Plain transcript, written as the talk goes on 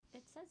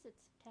it's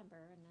September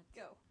and it's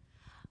Go.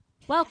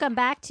 Welcome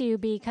back to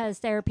Because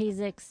Therapy's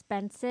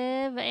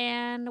Expensive,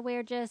 and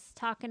we're just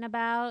talking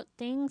about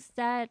things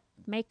that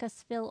make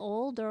us feel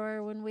old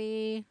or when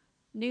we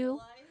knew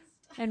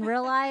and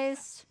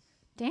realized,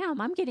 damn,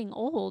 I'm getting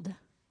old.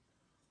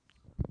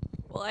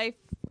 Well,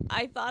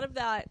 I thought of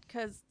that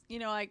because,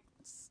 I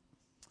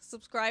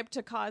subscribed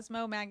to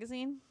Cosmo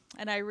magazine,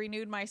 and I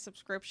renewed my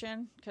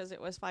subscription because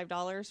it was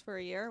 $5 for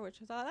a year, which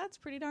I thought that's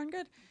pretty darn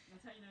good.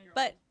 That's how you know you're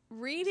But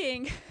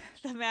reading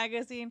the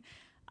magazine,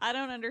 I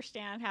don't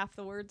understand half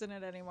the words in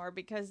it anymore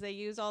because they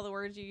use all the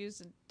words you use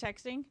in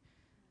texting.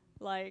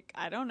 Like,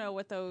 I don't know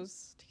what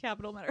those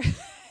capital letters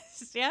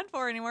stand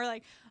for anymore.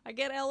 Like, I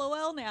get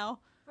LOL now,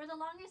 For the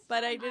longest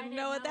but time, I didn't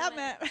know what that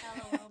meant.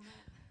 LOL meant.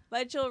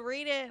 But you'll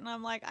read it, and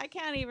I'm like, I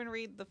can't even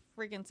read the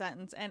freaking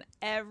sentence. And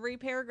every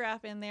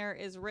paragraph in there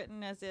is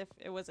written as if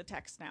it was a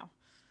text now.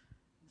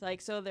 Like,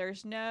 so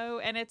there's no,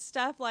 and it's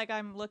stuff like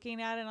I'm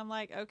looking at it, and I'm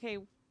like, okay,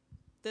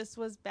 this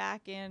was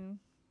back in,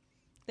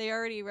 they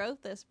already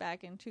wrote this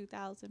back in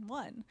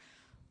 2001.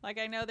 Like,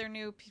 I know they're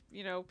new,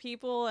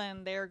 people,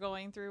 and they're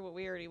going through what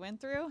we already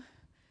went through.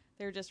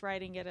 They're just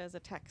writing it as a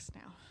text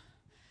now.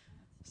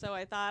 So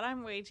I thought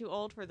I'm way too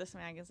old for this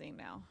magazine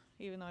now,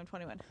 even though I'm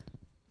 21.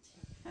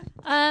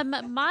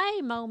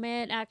 My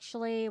moment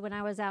actually when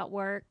I was at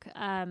work,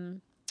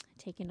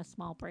 taking a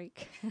small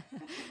break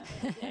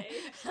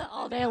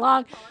all day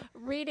long,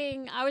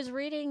 I was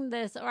reading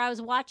this, or I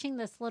was watching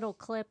this little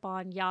clip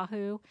on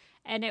Yahoo,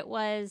 and it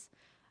was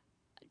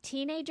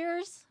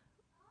teenagers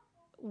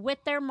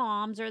with their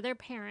moms or their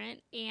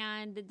parent,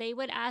 and they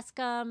would ask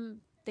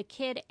the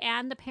kid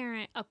and the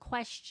parent a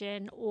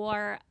question,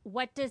 or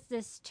what does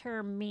this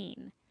term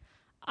mean?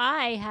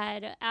 I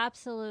had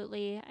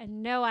absolutely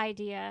no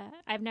idea.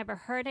 I've never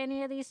heard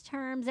any of these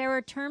terms. There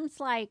were terms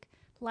like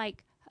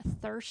a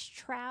thirst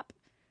trap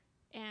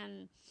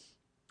and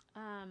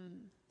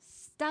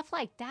stuff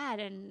like that,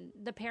 and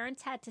the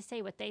parents had to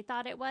say what they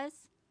thought it was,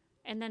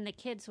 and then the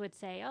kids would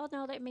say, "Oh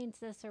no, that means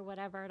this or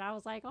whatever." And I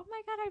was like, "Oh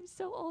my god, I'm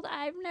so old.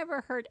 I've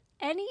never heard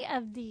any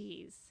of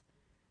these."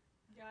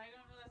 Yeah, I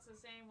don't know. That's the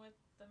same with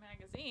the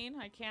magazine.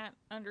 I can't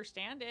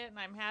understand it, and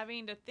I'm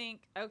having to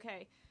think,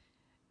 okay,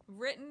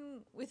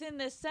 written within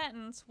this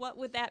sentence, what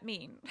would that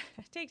mean?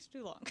 It takes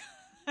too long.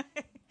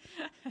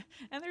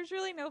 And there's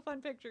really no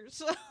fun pictures,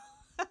 so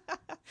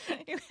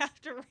you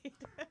have to read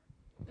it.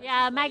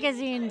 Yeah,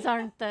 magazines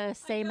aren't the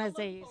same as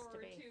they used to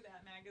forward be. to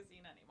that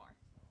magazine anymore.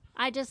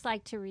 I just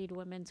like to read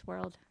Women's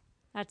World.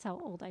 That's how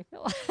old I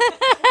feel.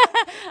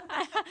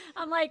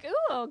 I'm like,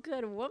 ooh, a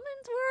good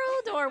Woman's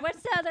World? Or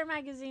what's the other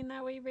magazine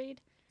that we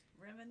read?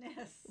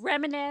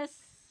 Reminisce.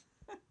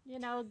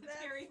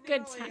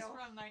 Good time.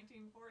 From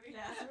 1940.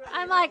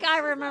 I'm like, I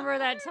remember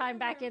that time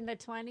back in the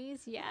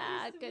 20s.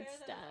 Yeah, good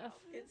stuff.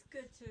 It's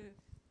good to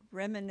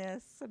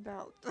reminisce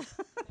about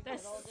The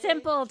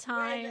simple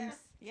times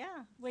yeah,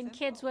 when simple.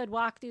 kids would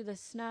walk through the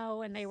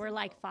snow and they were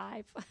like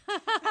 5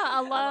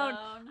 alone.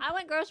 I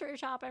went grocery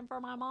shopping for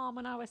my mom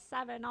when I was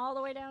 7, all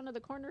the way down to the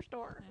corner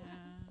store. Yeah.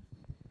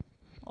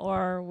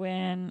 Or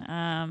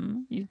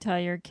when you tell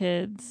your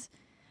kids,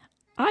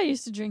 I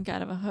used to drink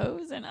out of a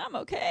hose and I'm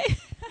okay.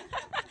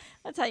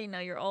 That's how you know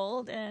you're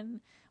old.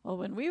 And, well,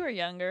 when we were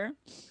younger,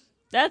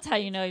 that's how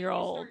you know you're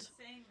old.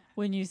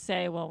 When you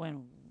say, well,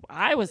 when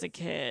I was a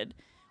kid,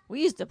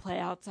 we used to play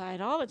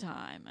outside all the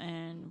time.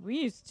 And we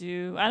used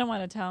to, I don't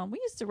want to tell them, we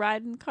used to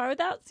ride in the car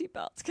without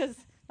seatbelts, because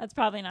that's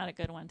probably not a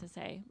good one to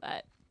say.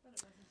 But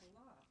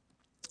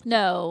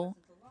no.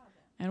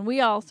 And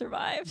we all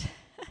survived.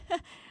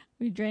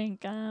 We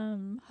drank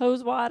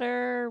hose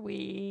water.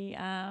 We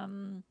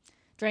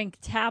drank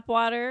tap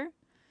water.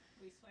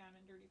 We swam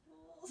in dirty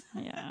pools.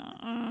 Yeah.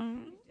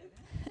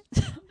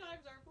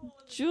 Sometimes our pool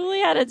was Julie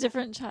had a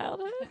different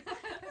childhood.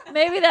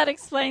 Maybe that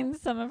explains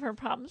some of her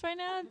problems right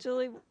now.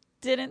 Julie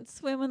didn't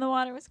swim when the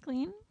water was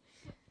clean.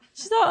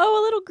 She thought,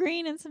 oh, a little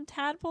green and some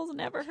tadpoles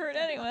never hurt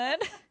anyone.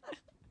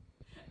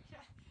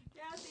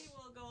 Kathy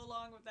will go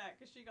along with that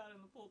because she got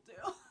in the pool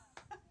too.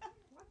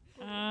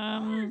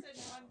 Um,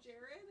 On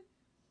Jared,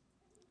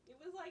 it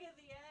was like at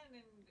the end,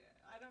 and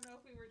I don't know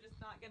if we were just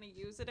not going to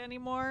use it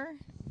anymore,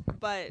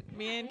 but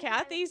me and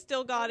Kathy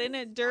still got in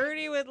it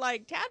dirty with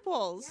like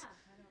tadpoles.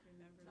 I don't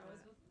remember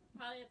that.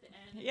 Probably at the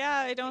end. Yeah,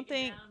 I don't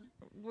think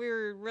we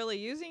were really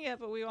using it,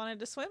 but we wanted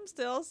to swim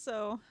still,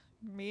 so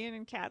me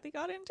and Kathy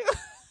got into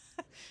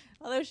it.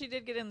 Although she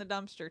did get in the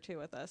dumpster too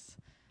with us.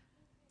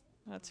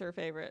 That's her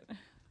favorite.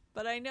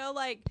 But I know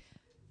like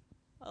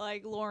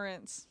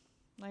Lawrence,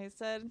 like I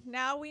said,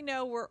 now we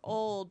know we're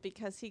old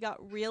because he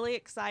got really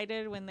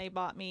excited when they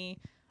bought me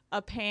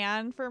a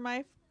pan for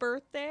my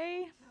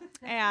birthday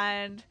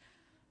and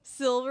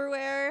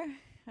silverware.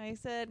 I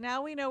said,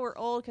 now we know we're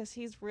old because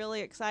he's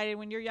really excited.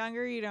 When you're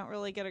younger, you don't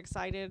really get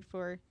excited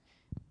for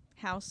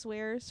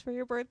housewares for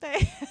your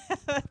birthday.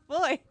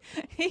 Boy,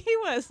 he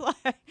was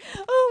like,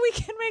 oh, we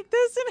can make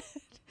this in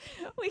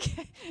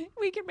it.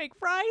 We can make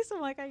rice.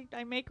 I'm like,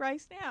 I make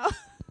rice now.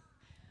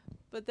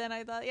 But then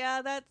I thought,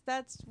 yeah,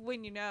 that's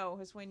when you know,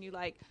 is when you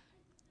like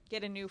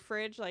get a new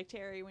fridge like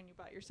Terry when you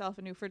bought yourself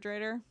a new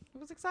refrigerator. It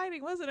was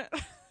exciting, wasn't it?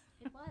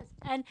 It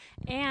was.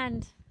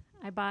 And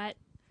I bought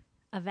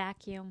a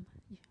vacuum.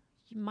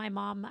 My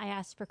mom, I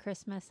asked for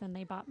Christmas and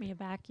they bought me a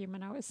vacuum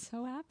and I was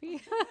so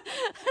happy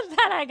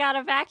that I got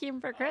a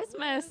vacuum for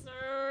Christmas.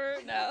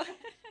 No.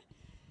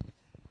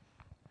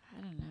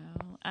 I don't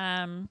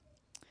know.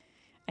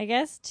 I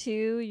guess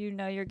too,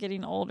 you're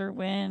getting older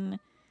when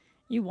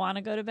you want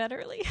to go to bed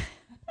early.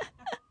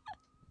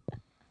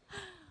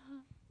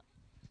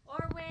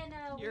 Or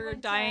when You're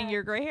dyeing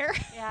your gray hair.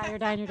 Yeah, you're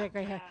dyeing your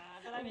gray hair.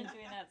 But I've been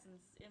doing that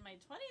since in my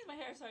 20s. My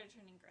hair started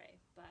turning gray.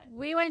 But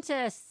We went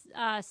to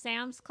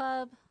Sam's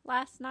Club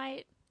last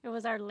night. It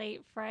was our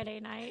late Friday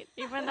night,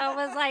 even though it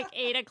was like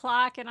 8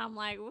 o'clock, and I'm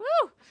like, woo,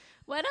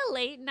 what a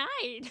late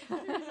night. so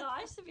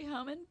I should be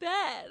home in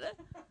bed. Like,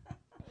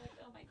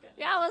 oh my goodness.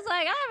 Yeah, I was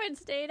like, I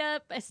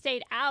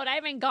stayed out. I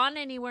haven't gone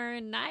anywhere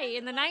in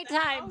the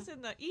nighttime. I was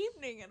in the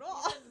evening at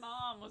all. Even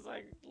Mom was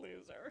like,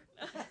 loser.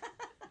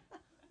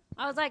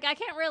 I was like, I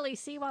can't really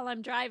see while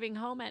I'm driving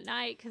home at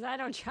night because I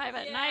don't drive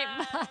at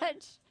night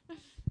much.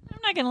 I'm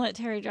not going to let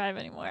Terry drive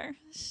anymore.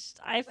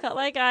 I felt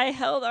like I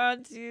held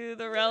on to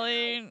the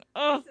railing.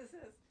 Oh,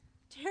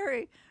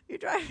 Terry, you're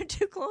driving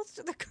too close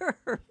to the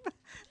curb.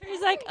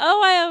 Terry's like,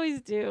 oh, I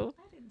always do.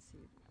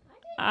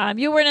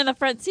 You weren't in the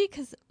front seat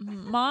because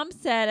Mom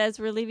said as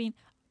we're leaving,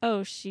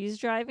 oh, she's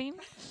driving.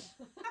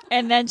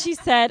 And then she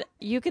said,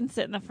 you can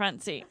sit in the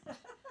front seat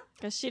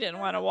because she didn't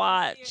want to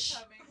watch.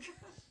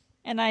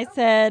 And I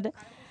said, I will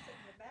sit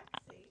in the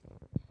back seat,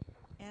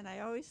 and I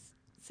always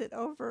sit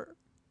over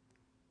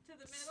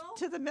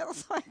to the middle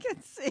so I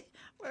can see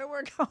where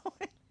we're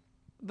going.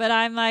 but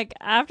I'm like,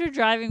 after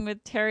driving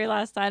with Terry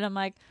last night, I'm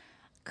like,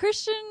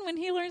 Christian, when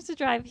he learns to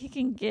drive, he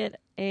can get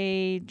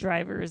a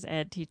driver's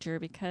ed teacher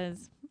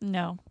because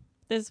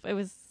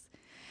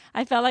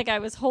I felt like I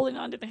was holding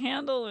onto the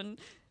handle and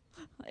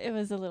it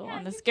was a little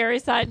on the scary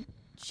side.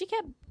 She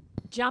kept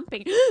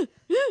jumping.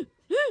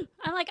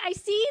 I'm like, I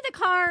see the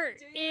car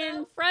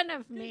in front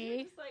of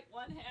me. Just like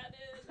one-handed.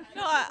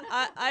 No,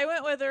 I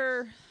went with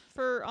her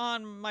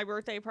on my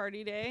birthday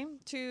party day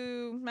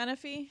to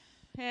Menifee,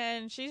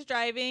 and she's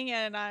driving,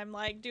 and I'm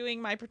like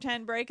doing my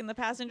pretend brake in the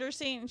passenger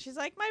seat, and she's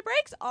like, my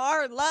brakes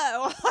are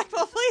low. I'm like,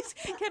 well, please,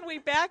 can we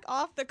back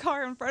off the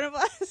car in front of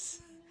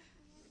us?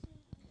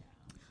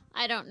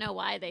 I don't know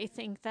why they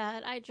think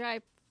that. I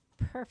drive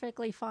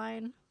perfectly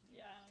fine.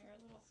 Yeah, you're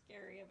a little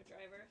scary of a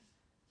driver.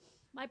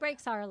 My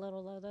brakes are a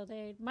little low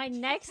though. My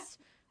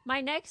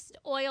next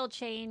oil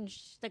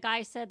change, the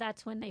guy said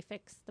that's when they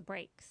fix the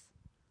brakes.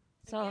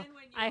 So Again,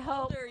 when you're I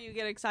hope older, you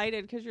get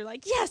excited because you're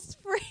like, yes,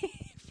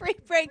 free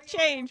brake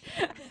change.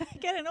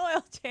 Get an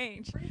oil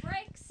change. free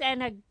brakes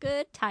and a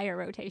good tire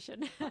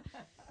rotation.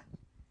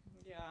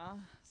 Yeah.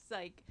 It's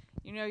like,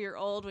 you're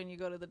old when you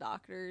go to the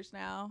doctors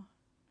now,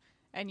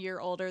 and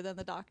you're older than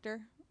the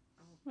doctor.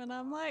 And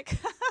I'm like,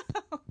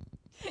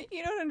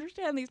 you don't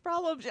understand these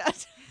problems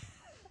yet.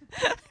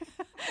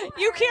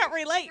 You can't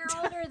relate.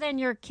 You're older than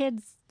your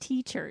kids'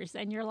 teachers,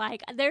 and you're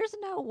like, there's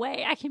no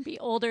way I can be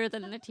older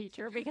than the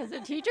teacher because the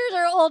teachers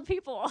are old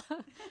people.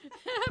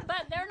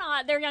 But they're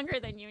not. They're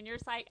younger than you, and you're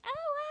just like,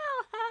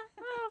 oh,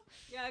 wow.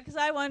 Yeah, because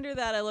I wonder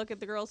that. I look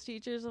at the girls'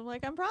 teachers. I'm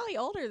like, I'm probably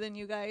older than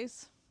you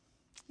guys.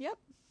 Yep.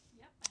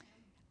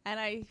 And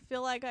I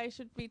feel like I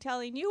should be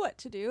telling you what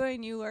to do,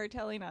 and you are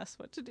telling us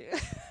what to do.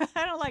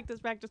 I don't like this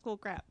back to school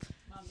crap.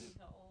 Mom, you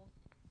feel old.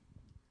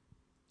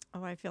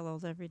 Oh, I feel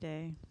old every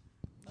day.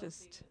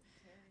 Just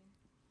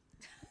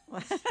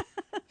what?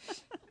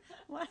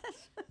 What?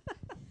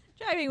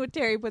 Driving with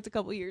Terry puts a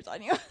couple years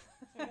on you.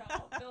 I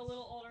feel a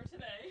little older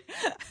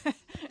today.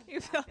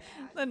 You feel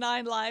the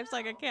 9 lives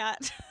like a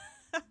cat.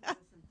 Wasn't that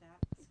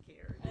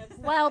scared?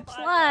 Well,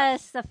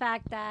 plus the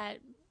fact that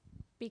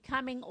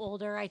becoming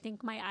older, I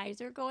think my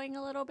eyes are going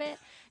a little bit.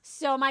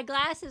 So my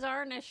glasses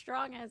aren't as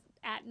strong as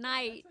at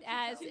night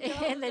as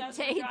in the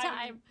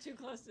daytime. Too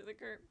close to the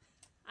curb.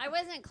 I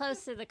wasn't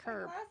close to the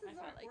curb. Glasses I aren't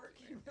felt like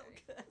working real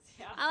good.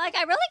 Yeah.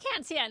 I really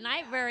can't see at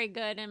night very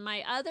good, and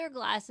my other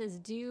glasses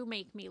do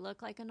make me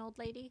look like an old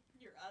lady.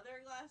 Your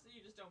other glasses,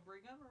 you just don't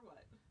bring them, or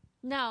what?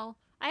 No,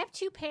 I have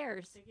 2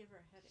 pairs. They give her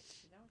a headache,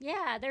 you know?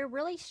 Yeah, they're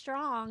really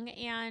strong,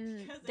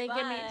 and they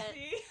give me.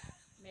 See?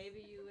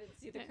 Maybe you would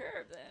see the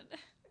curb then.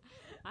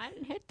 I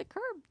didn't hit the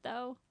curb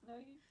though. No,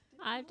 you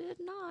didn't. I did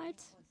not.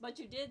 But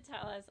you did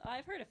tell us.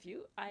 I've hit a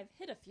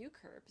few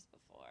curbs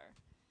before.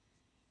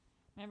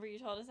 Remember you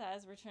told us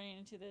as we're turning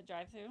into the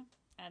drive-thru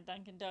at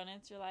Dunkin'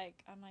 Donuts. I'm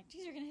like,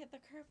 geez, you're gonna hit the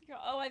curb. You go,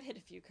 oh, I've hit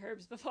a few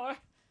curbs before.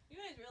 You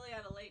guys really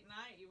had a late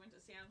night. You went to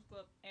Sam's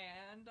Club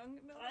and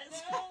Dunkin' I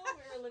Donuts. know.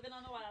 We were living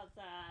on the wild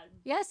side.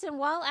 Yes, and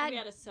while And at we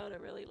had a soda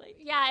really late.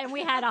 yeah, and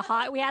we had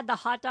the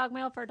hot dog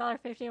meal for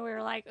 $1.50, and we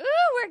were like,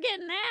 ooh, we're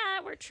getting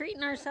that. We're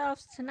treating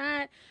ourselves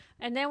tonight.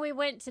 And then we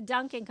went to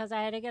Dunkin' because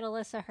I had to get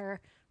Alyssa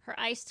her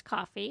iced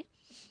coffee.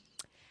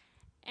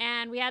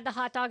 And we had the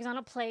hot dogs on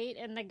a plate,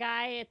 and the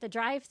guy at the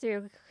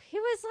drive-thru, he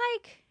was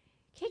like,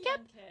 he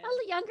kept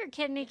a younger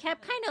kid, and he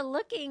kept kind of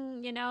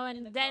looking,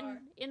 and the then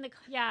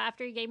car.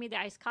 after he gave me the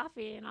iced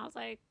coffee, and I was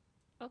like,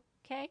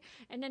 Okay.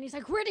 And then he's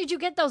like, where did you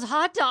get those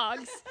hot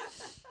dogs?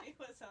 He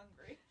was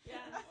hungry. Yeah.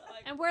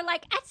 And we're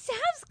like, at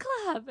Sam's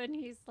Club. And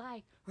he's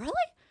like, really?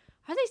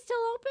 Are they still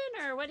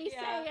open? Or what do you say?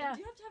 Do you have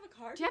to have a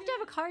card? Do you have to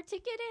have a card to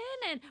get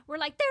in? And we're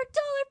like, they're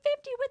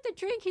 $1.50 with the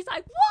drink. He's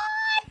like,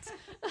 what?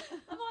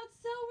 I'm on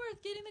so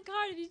worth getting the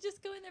card if you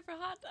just go in there for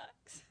hot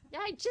dogs. Yeah,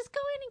 just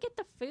go in and get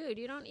the food.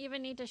 You don't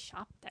even need to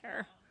shop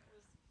there.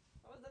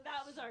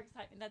 That was our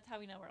excitement. That's how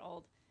we know we're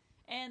old.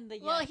 And he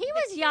Well, he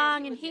was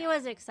young and he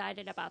was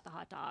excited about the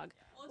hot dog.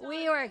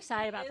 We were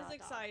excited about the hot dog.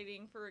 It is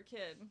exciting for a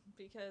kid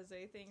because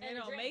they think they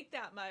don't make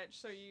that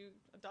much. So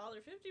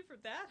 $1.50 for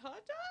that hot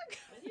dog?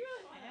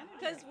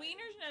 Because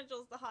Wiener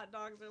Schnitzel's, the hot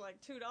dogs are like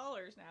 $2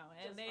 now,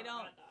 and they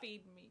don't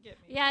get me.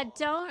 Yeah,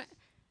 don't.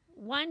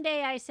 One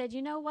day I said,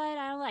 you know what?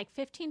 I have like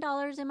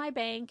 $15 in my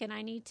bank and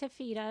I need to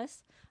feed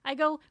us. I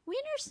go,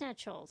 Wiener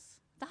Schnitzels.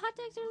 The hot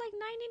dogs are like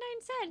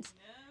 99 cents.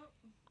 Nope.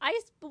 I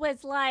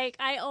was like,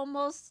 I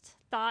almost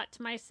thought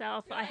to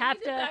myself, I have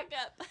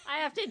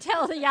to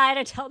tell the guy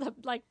to tell the,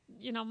 like,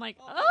 you know, I'm like,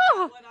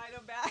 oh. One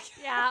item back.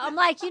 Yeah, I'm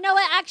like, you know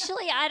what?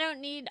 Actually, I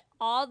don't need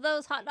all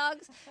those hot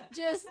dogs.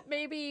 Just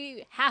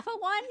maybe half of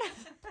one.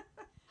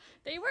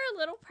 They were a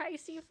little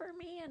pricey for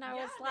me, and I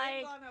was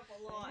like, gone up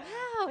a lot.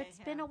 wow, it's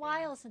been a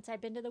while since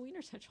I've been to the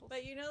Wiener Schnitzel.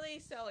 But you know they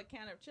sell a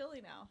can of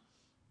chili now.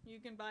 You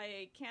can buy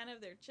a can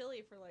of their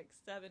chili for like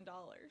 $7.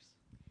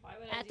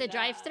 At the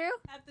drive-thru?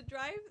 At the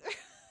drive-thru.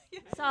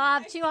 Yes. So I'll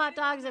have 2 hot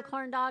dogs, a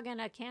corn dog, and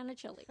a can of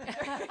chili. Coupon.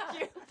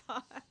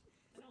 I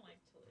don't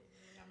like chili.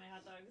 I got my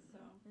hot dogs, so.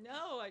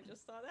 No, I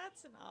just thought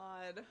that's an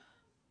odd.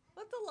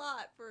 What's a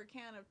lot for a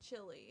can of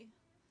chili?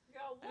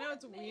 I know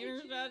it's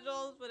Wiener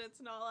Schnitzel, but it's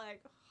not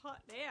like,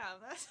 hot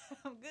damn, that's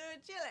some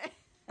good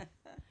chili.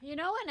 You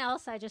know what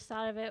else I just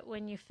thought of it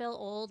when you feel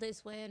old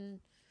is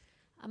when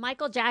a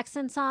Michael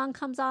Jackson song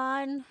comes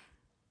on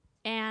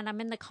and I'm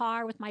in the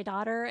car with my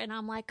daughter and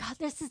I'm like, God,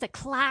 this is a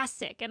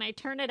classic. And I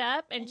turn it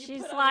up and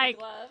she's like,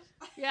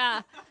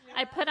 yeah,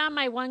 I put on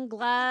my one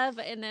glove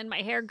and then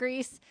my hair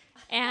grease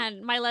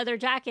and my leather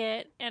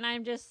jacket. And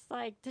I'm just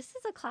like, this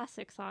is a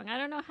classic song. I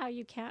don't know how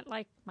you can't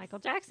like Michael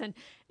Jackson.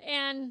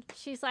 And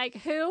she's like,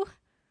 who?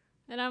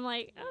 And I'm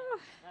like, oh,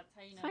 that's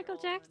how you know Michael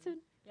Jackson.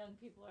 Young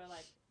people are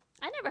like,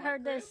 I never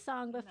heard this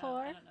song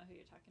before. No, I don't know who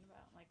you're talking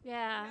about. Like,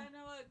 yeah. I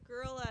know a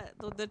girl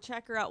at the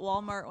checker at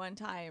Walmart one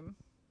time.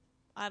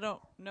 I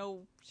don't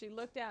know. She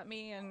looked at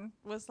me and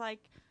was like,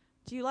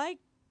 do you like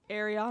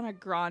Ariana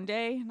Grande?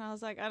 And I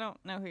was like, I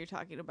don't know who you're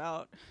talking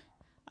about.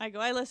 I go,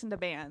 I listen to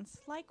bands.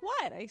 Like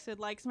what? I said,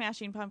 like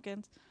Smashing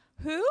Pumpkins.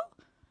 Who?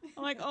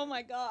 I'm like, oh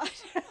my God.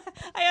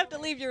 I have to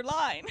leave your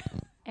line.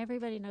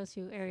 Everybody knows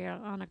who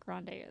Ariana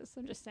Grande is.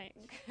 I'm just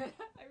saying. I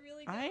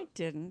really don't. I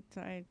didn't.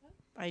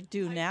 I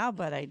do now,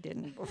 but I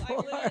didn't I before.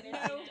 wouldn't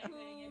know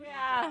who,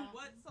 Yeah.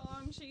 what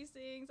song she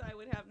sings. I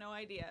would have no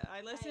idea.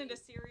 I listened to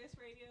Sirius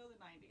Radio the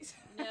 90s.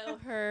 know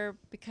her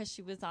because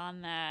she was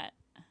on that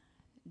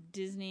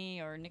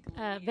Disney or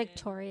Nickelodeon.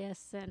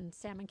 Victorious and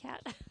Salmon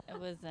Cat. It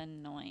was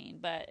annoying,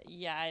 but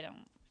yeah, I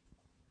don't.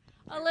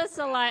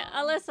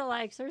 Alyssa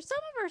likes her. Some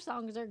of her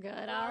songs are good.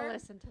 I'll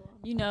listen to them.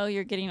 You know,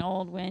 you're getting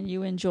old when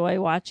you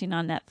enjoy watching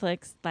on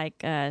Netflix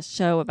like a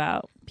show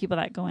about people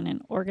that go in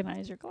and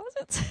organize your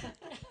closets.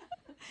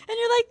 And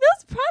you're like,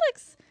 those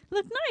products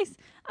look nice.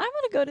 I'm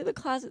going to go to the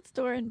closet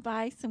store and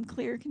buy some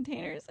clear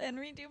containers and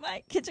redo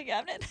my kitchen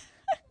cabinet.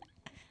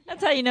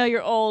 That's how you know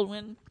you're old,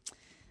 when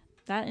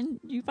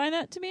you find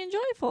that to be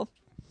enjoyable.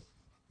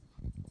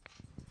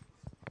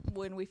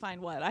 When we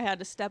find what? I had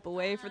to step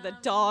away for the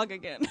dog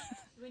again.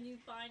 When you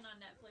find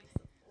on Netflix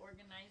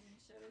organizing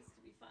shows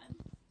to be fun,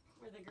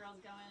 where the girls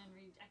go in and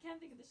read. I can't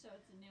think of the show.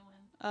 It's a new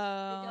one.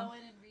 They go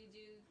in and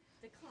redo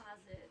the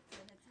closets,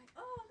 and it's like,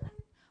 oh, I'm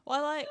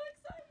Well, so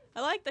excited.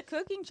 I like the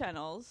cooking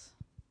channels,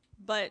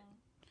 but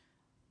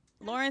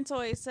Lawrence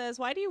always says,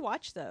 "Why do you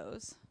watch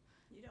those?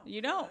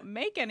 You don't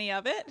make any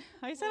of it."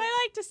 I said,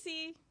 "I like to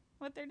see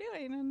what they're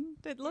doing, and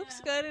it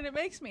looks good, and it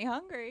makes me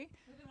hungry."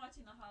 We've been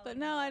watching the Halloween. But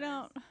no, I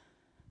don't.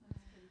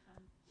 That's pretty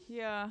fun.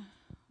 Yeah,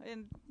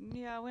 and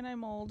when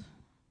I'm old,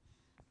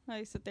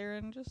 I sit there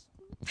and just,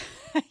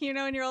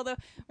 when you're old,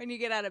 when you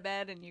get out of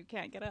bed and you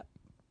can't get up.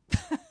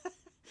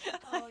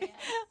 Oh,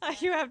 yeah.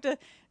 You have to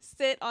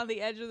sit on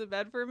the edge of the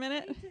bed for a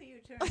minute. Until you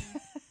turn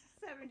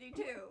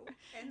 72,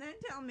 and then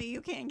tell me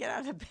you can't get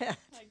out of bed.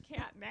 I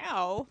can't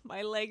now.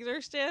 My legs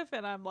are stiff,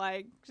 and I'm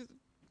like just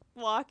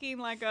walking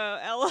like a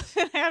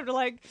elephant. I have to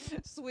like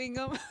swing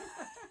them.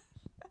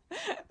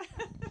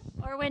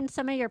 Or when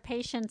some of your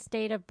patients'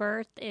 date of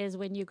birth is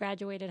when you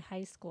graduated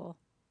high school.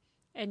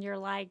 And you're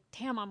like,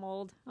 damn, I'm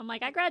old. I'm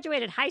like, I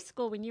graduated high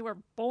school when you were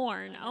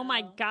born. Oh,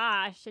 my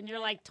gosh. And you're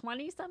like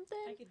 20-something?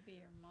 I could be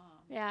your mom.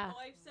 Yeah. Well,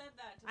 I've said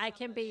that to I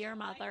can be somebody. your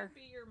mother. I can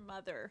be your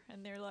mother.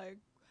 And they're like,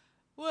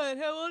 what?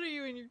 How old are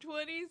you, in your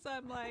 20s?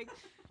 I'm like,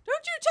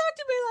 don't you talk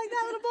to me like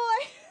that, little boy.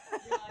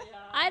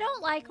 I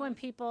don't like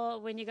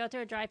when you go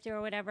through a drive-thru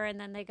or whatever, and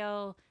then they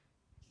call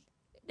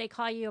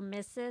you a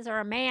Mrs. or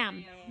a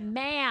ma'am.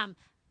 Ma'am.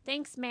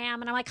 Thanks,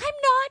 ma'am. And I'm like,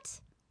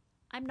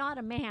 I'm not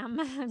a ma'am.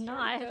 I'm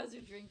not. Throws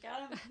your drink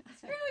at him.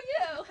 Screw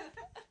you.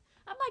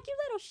 I'm like, you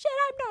little shit,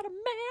 I'm not a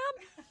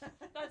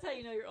man. That's how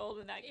you know you're old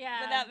when that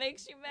Yeah. when that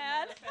makes you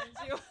mad.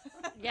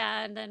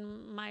 Yeah, and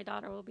then my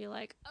daughter will be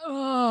like,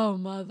 oh,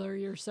 mother,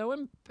 you're so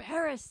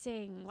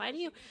embarrassing. Why do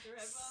you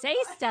say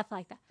stuff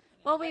like that?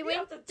 Well, we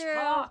went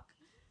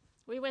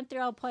through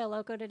El Pollo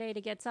Loco today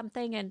to get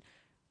something, and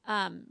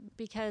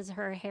because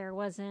her hair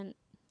wasn't,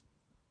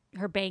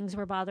 her bangs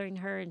were bothering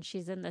her, and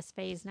she's in this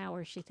phase now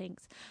where she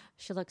thinks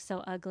she looks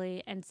so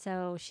ugly, and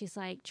so she's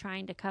like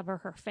trying to cover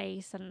her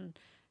face, and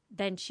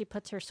then she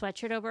puts her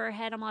sweatshirt over her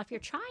head. I'm like, if you're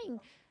trying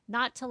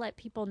not to let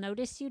people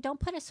notice you, don't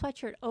put a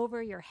sweatshirt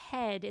over your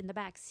head in the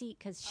back seat,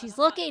 because she's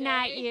looking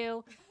at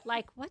you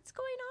like, what's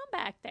going on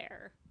back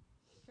there?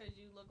 Because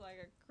you look like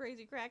a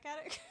crazy crack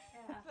addict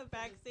in the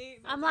back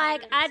seat. I'm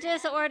like, I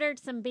just ordered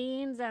some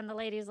beans, and the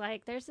lady's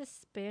like, there's a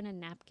spoon and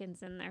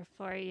napkins in there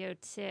for you,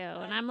 too.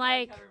 And I'm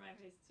like,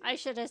 I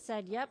should have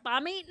said, yep,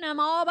 I'm eating them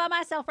all by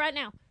myself right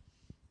now.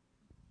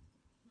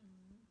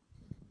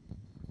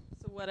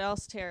 So what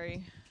else,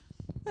 Terry?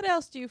 What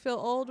else do you feel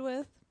old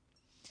with?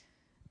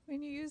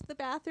 When you use the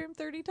bathroom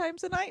 30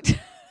 times a night?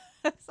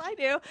 Yes, I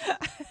do.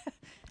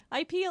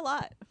 I pee a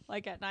lot,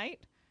 like at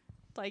night.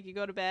 Like you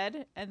go to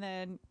bed, and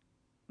then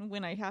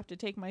when I have to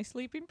take my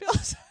sleeping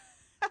pills,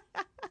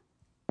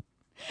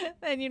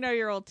 then you know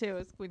you're old too.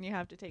 It's when you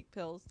have to take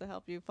pills to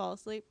help you fall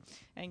asleep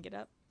and get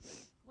up.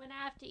 When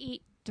I have to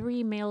eat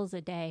 3 meals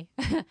a day.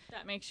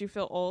 That makes you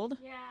feel old.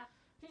 Yeah.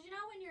 Because you know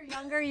when you're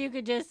younger, you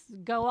could just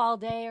go all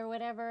day or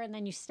whatever, and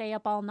then you stay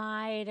up all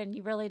night, and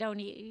you really don't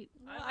eat.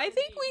 I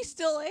think we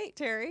still ate,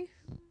 Terry.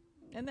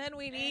 And then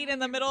we'd eat in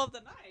the middle of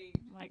the night.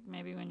 Like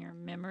maybe when your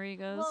memory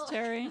goes, Well-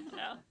 Terry.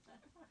 No.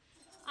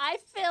 I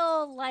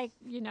feel like,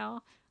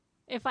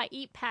 if I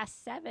eat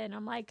past 7,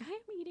 I'm like,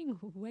 I'm eating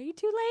way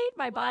too late.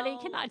 My body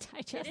Well, cannot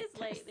digest It is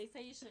late. this. They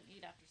say you shouldn't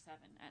eat after 7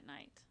 at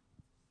night.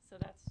 So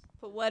that's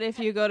But what if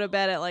you go to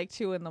bed at like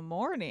 2 in the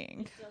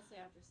morning? still say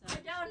after I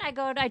 7.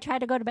 don't. I try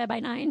to go to bed by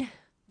 9.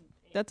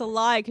 That's a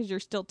lie because you're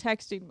still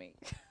texting me.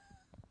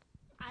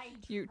 I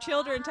You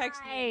children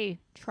text me.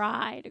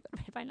 try to go to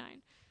bed by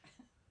 9.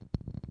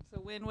 So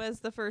when was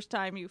the first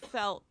time you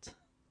felt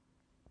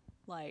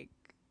like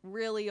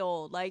really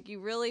old? Like you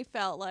really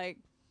felt like,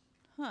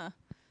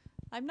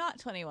 I'm not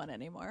 21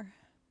 anymore.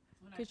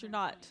 Because you're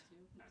not.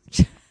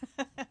 I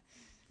don't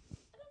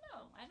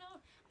know.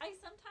 I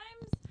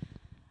sometimes,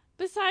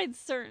 besides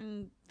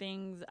certain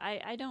things,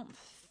 I don't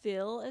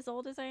feel as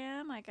old as I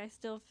am. Like I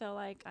still feel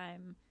like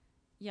I'm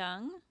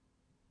young.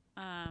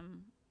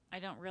 I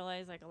don't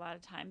realize like a lot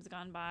of time's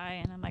gone by,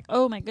 and I'm like,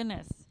 oh my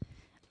goodness,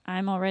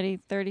 I'm already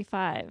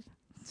 35.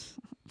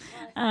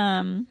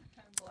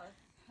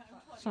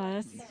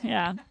 Plus,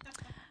 yeah.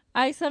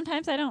 I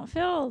don't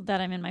feel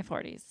that I'm in my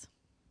 40s.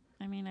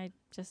 I mean, I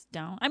just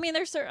don't. I mean,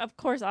 there's of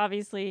course,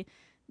 obviously,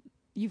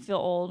 you feel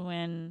old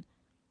when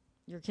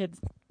your kids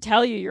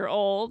tell you you're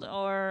old,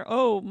 or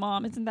oh,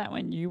 mom, isn't that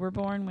when you were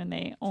born? When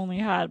they only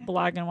had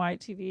black and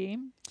white TV.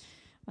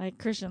 Like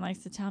Christian likes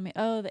to tell me,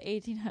 oh, the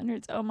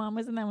 1800s. Oh, mom,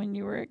 wasn't that when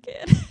you were a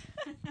kid?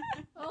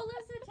 Oh,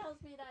 Lisa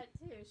tells me that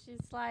too.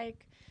 She's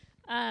like,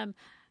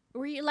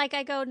 were you, like,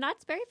 I go,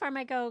 Knott's Berry Farm.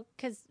 I go,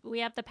 because we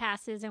have the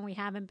passes and we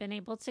haven't been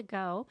able to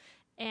go.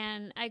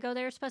 And I go,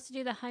 they were supposed to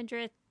do the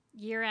 100th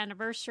year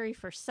anniversary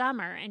for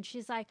summer. And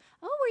she's like,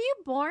 oh, were you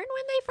born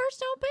when they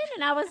first opened?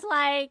 And I was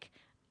like,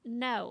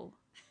 no,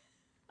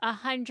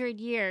 100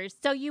 years.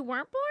 So you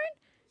weren't born?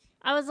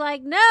 I was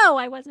like, no,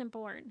 I wasn't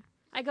born.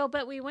 I go,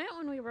 but we went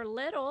when we were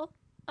little.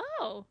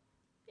 Oh,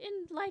 in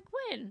like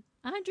when?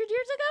 100 years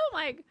ago? I'm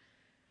like,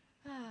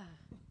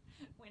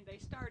 When they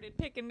started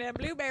picking them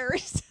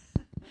blueberries.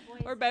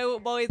 Or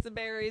boys and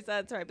berries,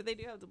 that's right. But they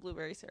do have the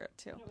blueberry syrup,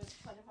 too.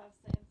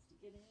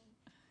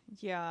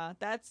 Yeah,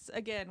 that's,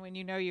 again, when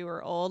you know you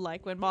were old.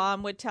 Like when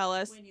Mom would tell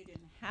us. When you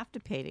didn't have to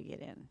pay to get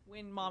in.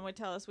 When Mom would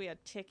tell us we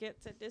had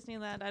tickets at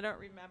Disneyland. I don't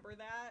remember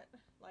that.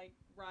 Like,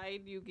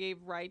 you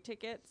gave ride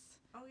tickets.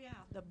 Oh, yeah.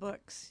 The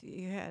books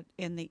you had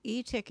in the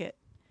e-ticket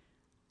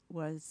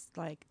was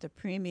like the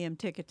premium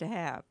ticket to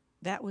have.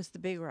 That was the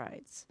big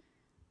rides.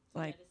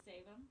 Like, to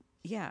save them?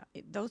 yeah,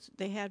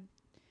 they had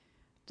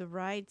the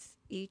rides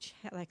each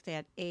like they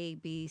had A,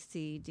 B,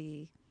 C,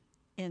 D.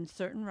 And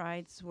certain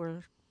rides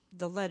were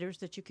the letters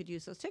that you could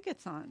use those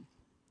tickets on.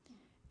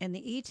 And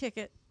the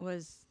e-ticket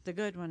was the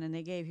good one, and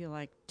they gave you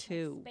like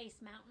 2. Space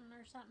Mountain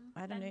or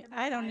something.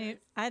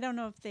 I don't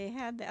know if they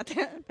had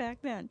that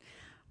back then.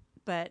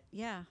 But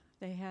yeah,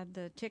 they had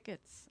the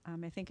tickets.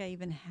 I think I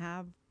even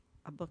have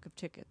a book of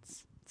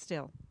tickets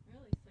still.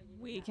 Really? So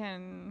you We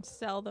can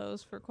sell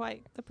those for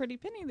quite the pretty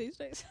penny these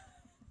days.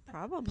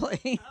 Probably.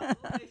 I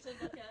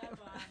should look it up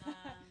on.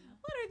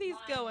 What are these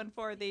going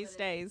for these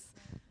days?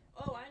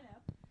 Oh, I know.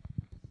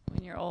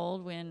 When you're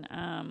old,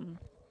 when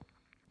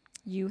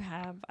you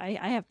have,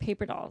 I have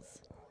paper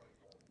dolls,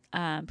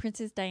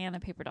 Princess Diana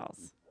paper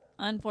dolls.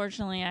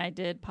 Unfortunately, I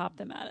did pop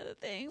them out of the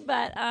thing,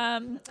 but I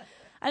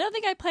don't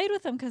think I played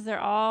with them because they're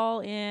all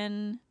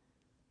in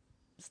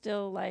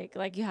still like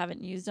you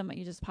haven't used them, but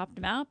you just popped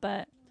them out.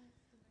 But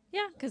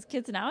yeah, because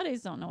kids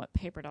nowadays don't know what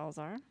paper dolls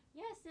are.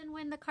 Yes, and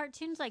when the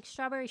cartoons like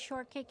Strawberry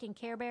Shortcake and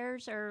Care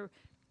Bears are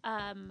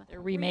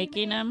They're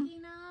remaking them.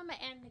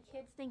 and the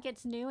kids think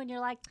it's new, and you're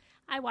like,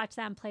 I watched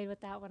that and played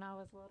with that when I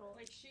was little.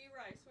 Like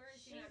She-Ra. I swear I've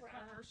seen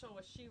a commercial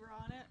with She-Ra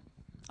on it.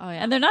 Oh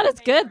yeah, and they're not as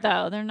good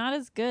though. They're not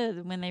as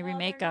good when they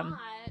remake them.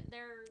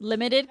 They're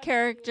Limited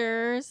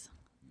characters.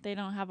 They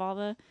don't have all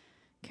the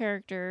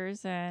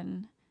characters,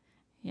 and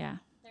yeah.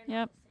 They're Yep.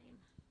 not the same.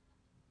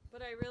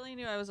 But I really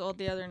knew I was old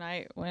the other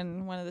night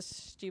when one of the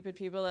stupid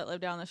people that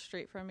live down the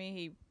street from me,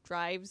 he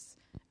drives,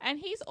 and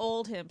he's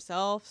old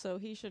himself, so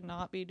he should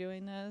not be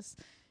doing this.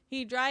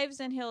 He drives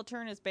and he'll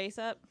turn his bass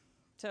up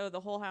so the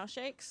whole house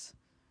shakes.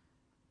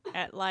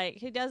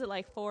 He does it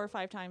like 4 or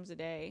 5 times a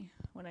day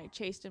when I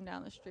chased him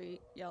down the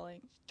street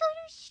yelling, turn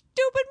your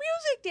stupid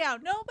music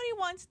down. Nobody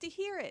wants to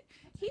hear it.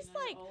 He's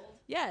like,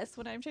 yes,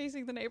 when I'm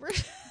chasing the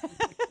neighbors.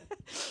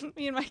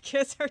 Me and my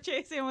kids are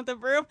chasing him with a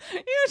broom.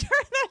 You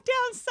turn that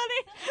down,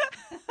 Sonny.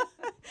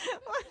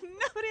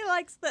 Nobody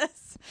likes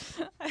this.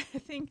 I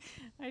think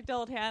I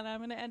told Hannah I'm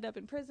going to end up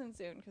in prison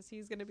soon because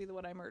he's going to be the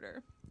one I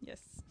murder. Yes.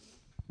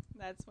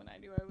 That's when I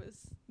knew I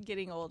was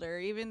getting older,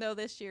 even though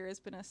this year has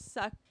been a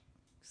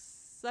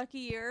sucky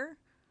year.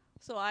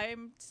 So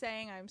I'm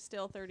saying I'm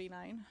still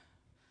 39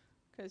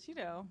 because,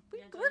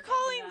 we're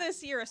calling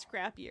this year a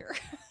scrap year.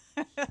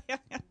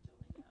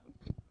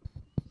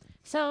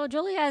 So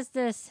Julie has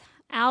this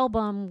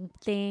album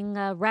thing,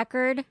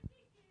 record,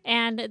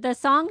 and the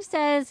song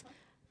says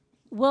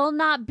 "Will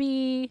Not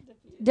Be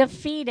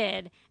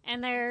Defeated,"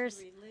 and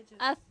there's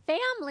a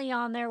family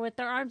on there with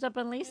their arms up,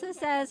 and Lisa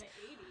says,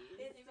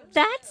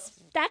 "That's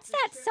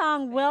that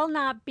song, Will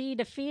Not Be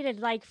Defeated,"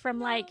 like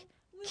from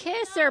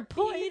Kiss or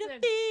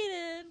Poison."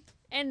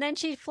 And then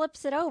she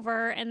flips it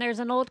over, and there's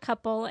an old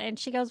couple, and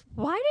she goes,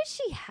 "Why does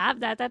she have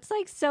that? That's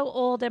so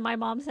old." And my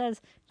mom says,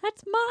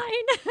 "That's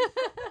mine."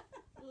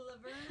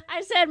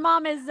 I said,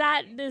 "Mom, is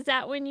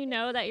that when you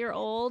know that you're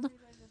old?"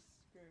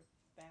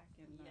 Back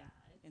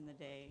in the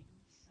day.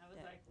 I was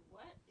like,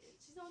 what?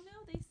 She's all,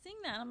 no, they sing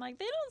that. I'm like,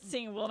 they don't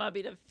sing Will Not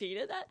Be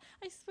Defeated. That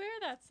I swear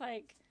that's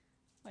like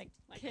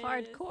Kiss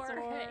hardcore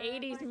or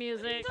 80s What are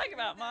music. you talking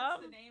about,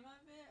 Mom? The name of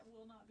it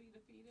will not be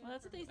defeated. Well,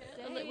 that's what they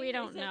say. We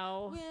don't They say,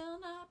 know. Will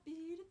not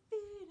be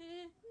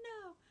defeated.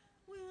 No,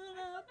 will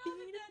not be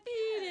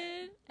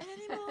defeated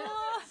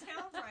anymore.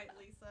 Sounds right,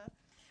 Lisa.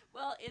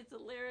 Well, it's a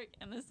lyric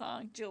in the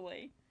song,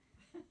 Julie.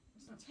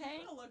 Okay.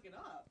 I'm gonna look it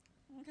up.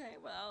 Okay,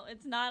 well,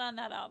 it's not on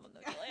that album,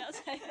 though, Julie. I'll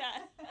say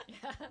that.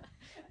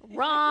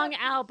 Wrong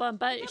album,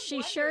 but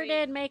she sure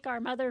did make our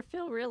mother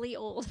feel really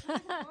old. Why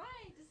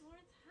does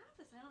Lawrence have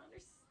this? I don't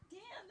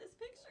understand this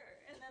picture.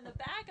 And then the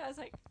back, I was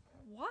like,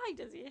 why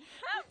does he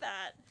have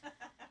that?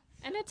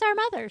 And it's our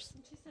mother's.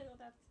 And she said, oh,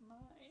 that's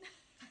mine.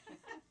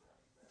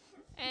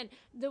 And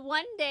the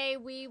one day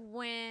we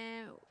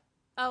were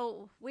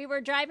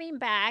driving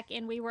back,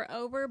 and we were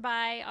over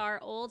by our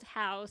old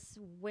house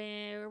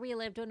where we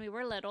lived when we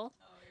were little.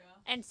 Oh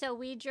yeah. And so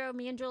me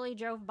and Julie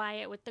drove by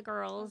it with the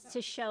girls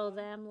to show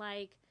them,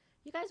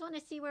 you guys want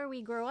to see where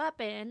we grew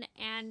up in.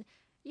 And,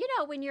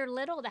 when you're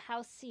little, the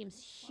house seems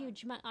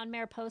huge on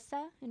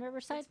Mariposa in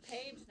Riverside. It's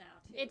paved now,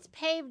 too. It's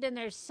paved, and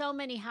there's so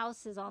many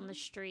houses on the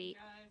street.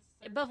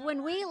 But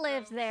when we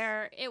lived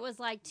there, it was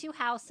like 2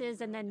 houses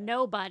and then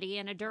nobody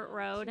and a dirt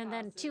road, and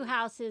then 2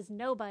 houses,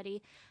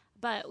 nobody.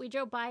 But we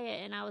drove by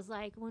it, and I was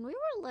like, when we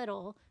were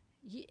little,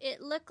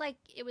 it looked like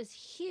it was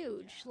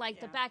huge.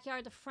 The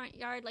backyard, the front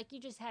yard,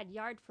 you just had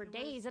yard for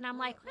days. And I'm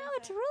like, wow,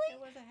 it's really It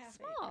was a half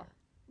small. acre.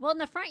 Well, in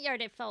the front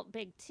yard, it felt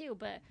big too.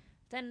 But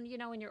then,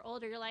 when you're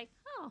older, you're like,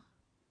 oh,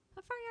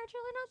 the front yard's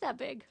really not that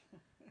big.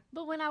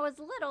 But when I was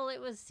little,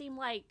 it seemed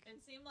like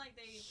It seemed like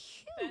they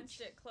huge.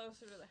 fenced it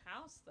closer to the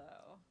house,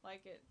 though.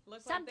 It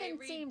looked Something like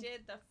they seemed-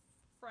 redid the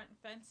front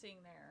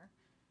fencing there.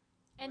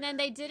 And then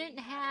they didn't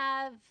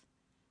have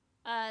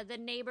the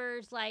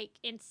neighbors,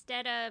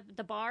 instead of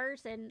the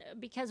bars, and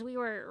because we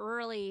were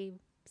really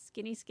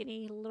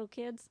skinny little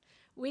kids,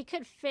 we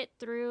could fit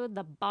through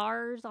the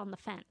bars on the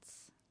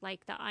fence,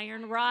 the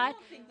iron rod.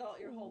 I think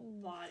your whole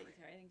body,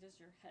 I think just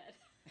your head.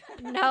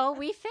 No,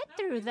 we fit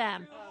through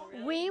them. Oh,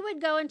 really? We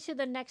would go into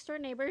the next door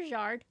neighbor's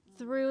yard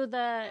through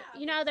the,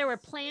 there were We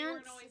plants.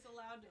 weren't always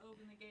allowed to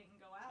open the gate and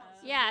go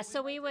out. Yeah,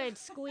 so we would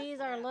squeeze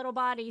our little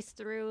bodies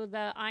through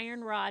the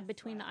iron rod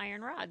between the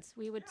iron rods.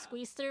 We would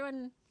squeeze through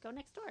and go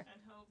next door. And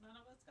hope none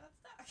of us got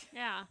stuck.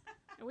 Yeah,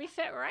 we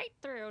fit right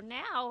through.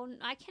 Now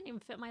I can't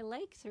even fit my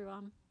leg through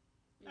them.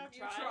 Have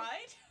you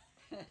tried?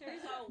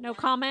 No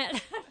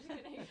comment.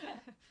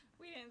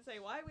 We didn't say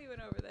why we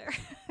went over there.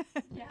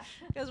 Yeah.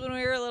 Because when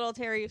we were little,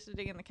 Terry used to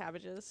dig in the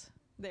cabbages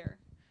there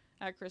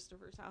at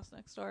Christopher's house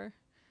next door.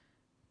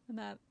 And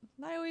I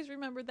always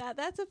remembered that.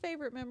 That's a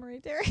favorite memory,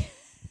 Terry.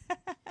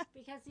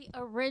 Because the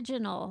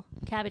original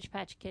Cabbage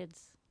Patch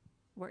Kids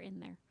were in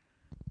there.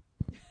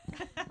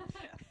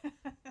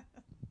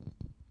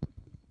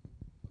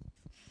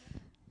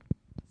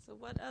 So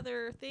what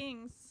other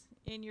things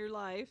in your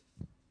life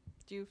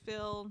do you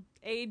feel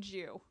age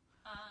you?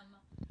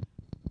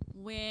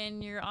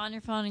 when you're on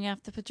your phone and you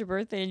have to put your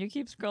birthday and you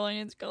keep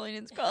scrolling and scrolling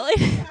and scrolling.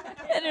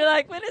 And you're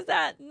like, when is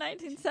that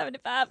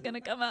 1975 going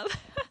to come up?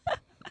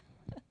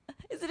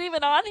 Is it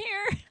even on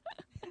here?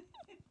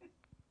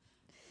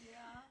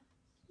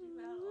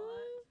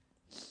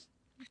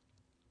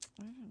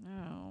 I don't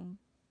know.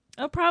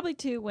 Oh, probably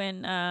too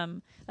when,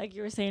 like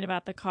you were saying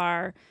about the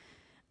car,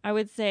 I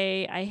would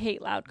say I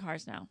hate loud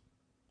cars now.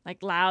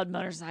 Like loud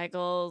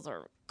motorcycles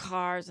or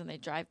cars when they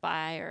drive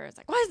by, or it's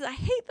like, why is it? I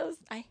hate those.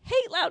 I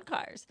hate loud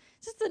cars.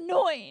 It's just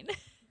annoying.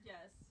 Yes.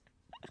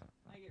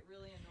 I get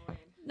really annoyed.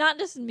 Not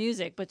just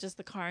music, but just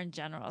the car in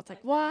general. It's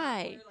like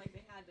why? Like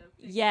they had to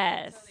fix it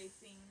Yes. so they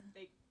sing.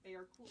 They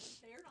are cool.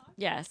 They are not.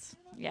 Yes.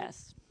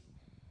 Yes.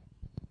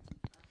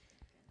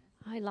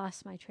 I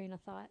lost my train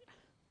of thought.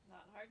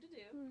 Not hard to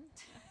do.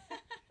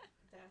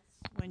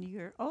 That's when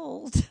you're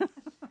old.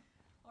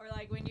 Or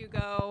like when you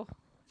go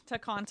to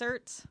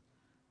concerts.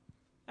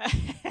 Go home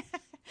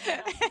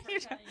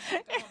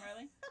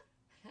early.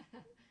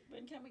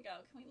 When can we go?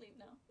 Can we leave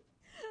now?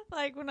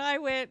 Like when I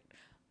went,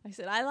 I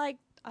said,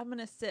 I'm going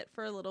to sit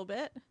for a little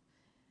bit.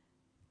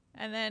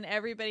 And then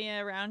everybody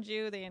around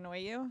you, they annoy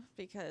you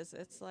because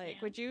it's like,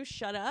 would you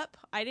shut up?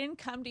 I didn't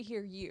come to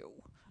hear you.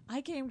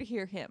 I came to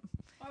hear him.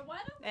 Or why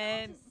don't we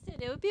And- all just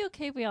sit? It would be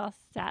okay if we all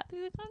sat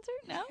through the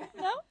concert. No?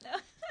 No?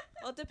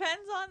 Well, it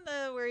depends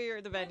on where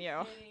you're the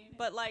venue.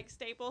 But like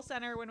Staples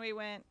Center when we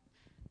went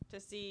to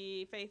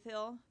see Faith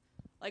Hill,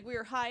 like we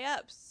were high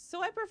up.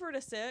 So I prefer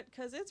to sit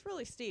because it's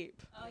really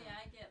steep. Oh, yeah,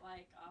 I get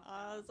like off.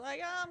 I was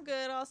like, oh, I'm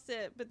good, I'll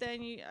sit. But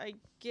then I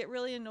get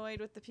really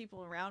annoyed with the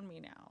people around me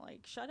now.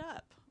 Like, shut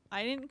up.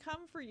 I didn't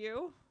come for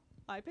you.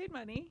 I paid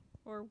money,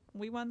 or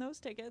we won those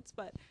tickets.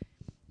 But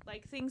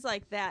like things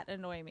like that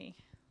annoy me.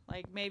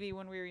 Like maybe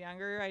when we were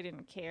younger, I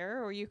didn't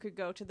care. Or you could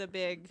go to the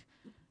big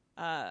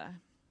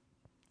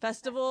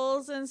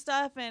festivals and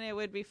stuff, and it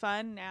would be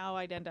fun. Now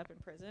I'd end up in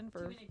prison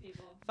for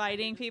people.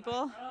 fighting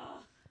people.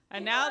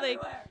 And now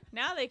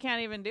they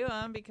can't even do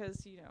them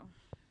because,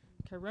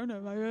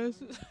 coronavirus.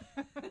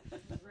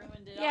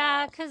 Ruined it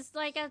Yeah, all. because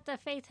like at the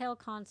Faith Hill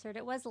concert,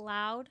 it was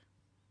loud.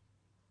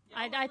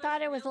 I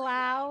thought it was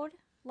loud.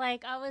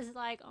 Like I was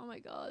like, oh my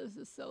god, this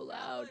is so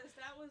loud.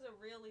 That was a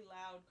really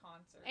loud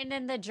concert. And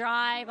then the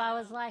drive, I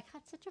was like,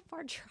 that's such a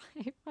far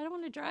drive. I don't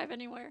want to drive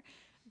anywhere.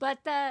 But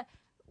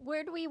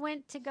where we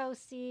went to go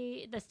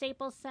see the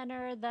Staples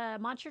Center, the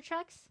monster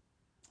trucks.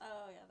 Oh,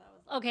 yeah, that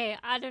was. Okay,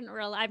 I didn't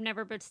realize. I've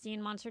never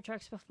seen monster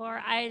trucks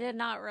before. I did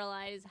not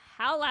realize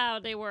how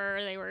loud they were.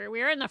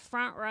 We were in the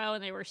front row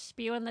and they were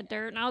spewing the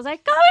dirt, and I was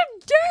like, I'm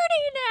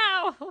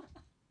dirty now.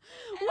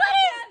 What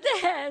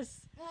is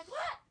this? Like,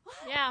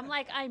 what? Yeah, I'm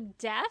like, I'm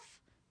deaf.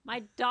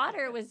 My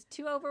daughter was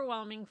too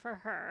overwhelming for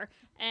her,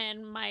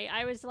 and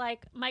I was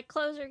like, my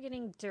clothes are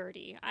getting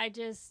dirty. I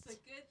just It's a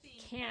good thing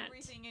can't.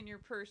 everything in your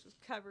purse was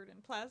covered in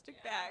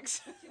plastic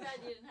bags. Too bad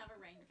you didn't have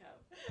a raincoat.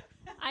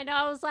 I know.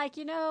 I was like,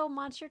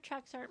 monster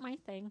trucks aren't my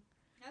thing.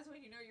 That's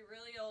when you know you're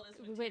really old, is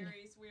We when wouldn't.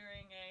 Terry's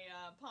wearing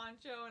a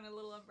poncho and a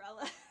little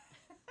umbrella.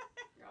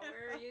 Girl,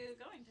 where are you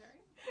going,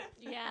 Terry?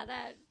 Yeah,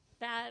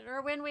 that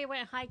or when we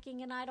went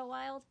hiking in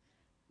Idlewild,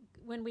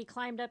 when we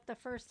climbed up the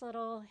first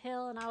little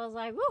hill, and I was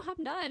like, "Woo,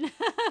 I'm done.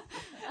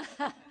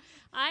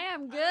 I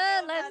am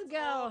good. Let's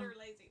go."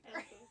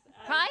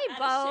 Probably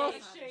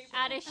both.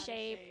 Out of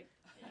shape.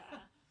 Yeah.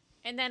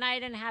 And then I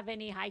didn't have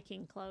any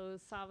hiking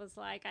clothes, so I was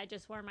like, I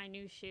just wore my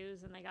new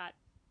shoes, and they got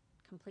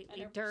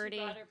completely dirty.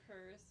 She brought her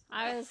purse.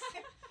 I was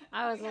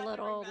We a had to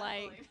little bring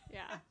like, Vaseline.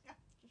 yeah.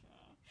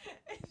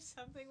 If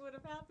something would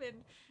have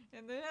happened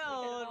in the We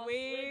hill,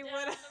 we would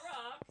have the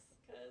rocks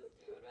because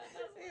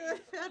we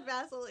would have had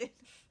Vaseline.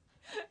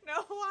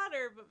 No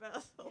water, but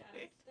Vaseline.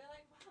 Yeah. They're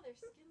like, wow,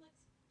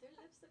 their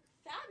lips look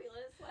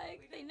fabulous.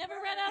 Like they never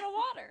ran out of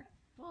water.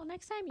 Well,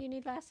 next time you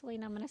need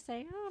Vaseline, I'm gonna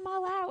say, oh, I'm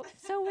all out.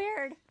 So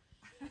weird.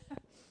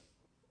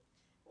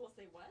 We'll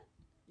say what?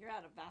 You're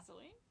out of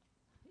Vaseline.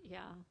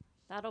 Yeah,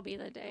 that'll be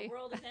the day. The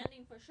world is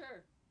ending for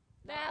sure.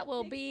 That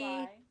will be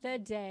the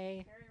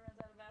day. Harry runs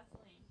out of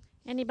Vaseline.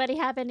 Anybody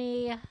have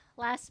any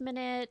last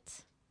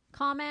minute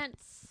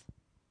comments?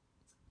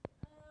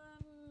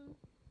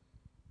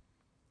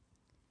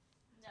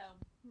 No.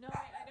 No,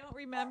 I don't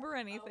remember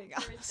anything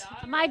Oh, else.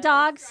 My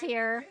dog's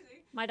here.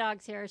 My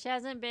dog's here. She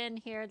hasn't been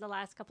here the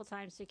last couple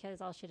times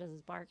because all she does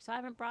is bark. So I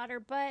haven't brought her,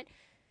 but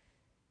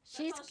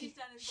she's all she's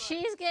done is bark.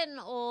 she's getting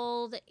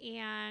old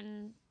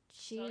and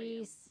are you.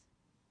 she's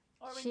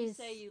Or when you She's-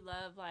 say you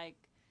love like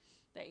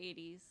the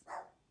 80s,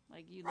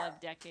 like you love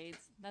decades,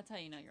 that's how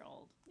you know you're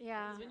old.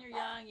 yeah. 'Cause when you're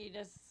young, you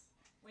just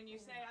When you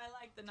say I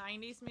like the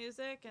 90s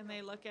music and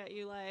they look at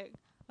you like,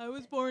 I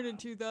was born in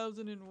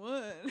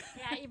 2001.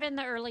 Yeah, even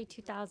the early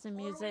 2000 Or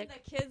when music.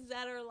 the kids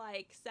that are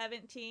like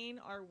 17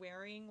 are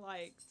wearing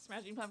like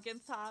Smashing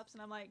Pumpkins tops,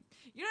 and I'm like,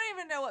 you don't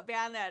even know what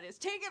band that is.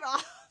 Take it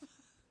off.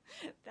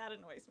 That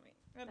annoys me.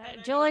 And then I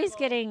go, Julie's well,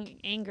 getting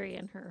angry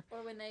in her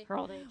or when they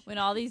old age. when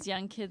all these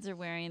young kids are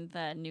wearing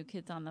the New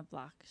Kids on the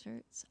Block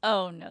shirts.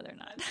 Oh no, they're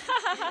not.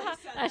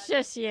 That's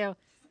just you.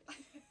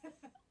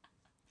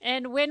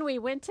 And when we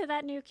went to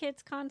that New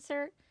Kids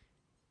concert,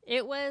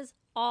 it was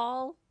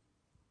all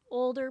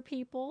older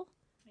people,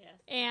 Yes.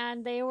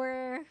 and they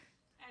were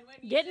And when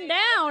you getting say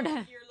down. older,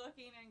 you're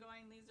looking and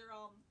going, these are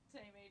all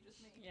same age as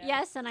me. Yeah.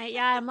 yes, and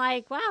I'm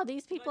like, wow,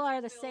 these people you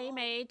are the feel same old.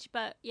 age,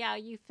 but yeah,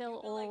 you You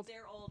feel feel like old.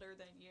 they're older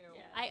than you.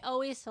 Yeah. I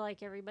always feel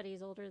like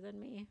everybody's older than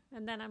me,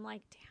 and then I'm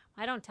like, damn.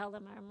 I don't tell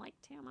them. I'm like,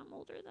 damn, I'm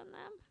older than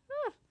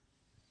them.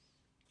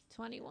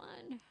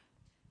 21.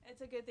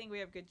 It's a good thing we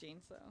have good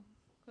genes, though.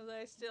 Because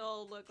I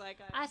still look like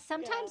I I'm...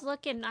 sometimes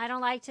look and I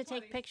don't like to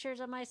take 20s. pictures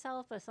of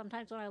myself, but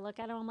sometimes when I look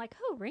at them, I'm like,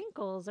 oh,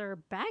 wrinkles or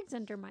bags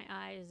under my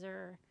eyes,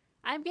 or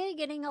I'm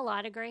getting a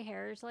lot of gray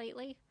hairs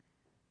lately,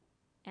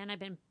 and I've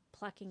been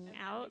plucking And then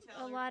out you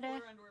tell a her, lot pull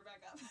of her underwear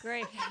back up.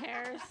 gray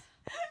hairs.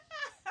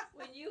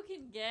 When you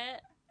can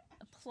get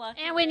a pluck,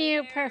 And when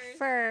you hairs,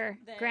 prefer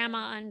then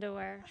grandma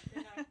underwear.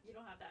 you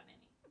don't have that many.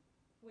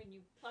 When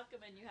you pluck them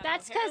and you have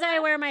That's no hair because I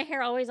left, wear my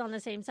hair always on the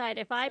same side.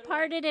 If I So do I.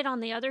 parted it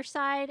on the other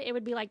side, it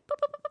would be like boop,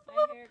 boop, boop, boop,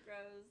 boop. my hair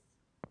grows.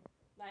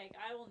 Like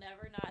I will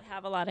never not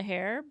have a lot of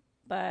hair,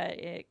 but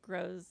it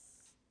grows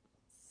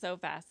so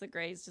fast. The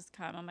grays just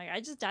come. I'm like,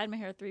 I just dyed my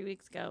hair 3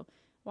 weeks ago.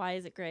 Why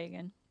is it gray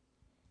again?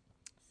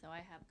 So I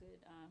have good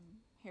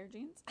hair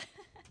genes.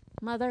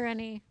 Mother,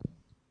 any?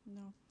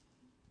 No.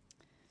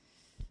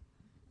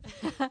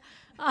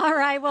 All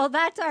right. Well,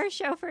 that's our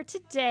show for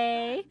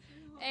today.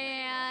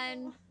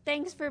 And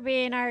thanks for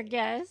being our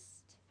guest.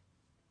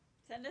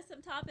 Send us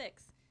some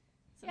topics.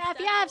 Some Yeah, if stuff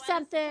you have want us to talk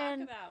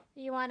something about.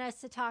 you want us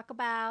to talk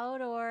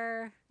about,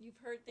 or You've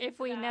heard things if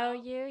we know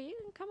about. you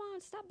can come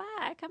on, stop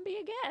by, come be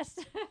a guest.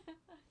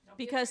 Don't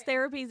be Because afraid.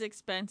 therapy's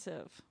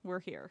expensive. We're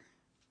here.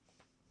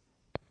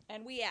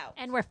 And we out.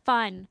 And we're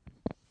fun.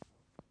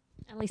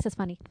 At least it's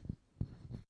funny.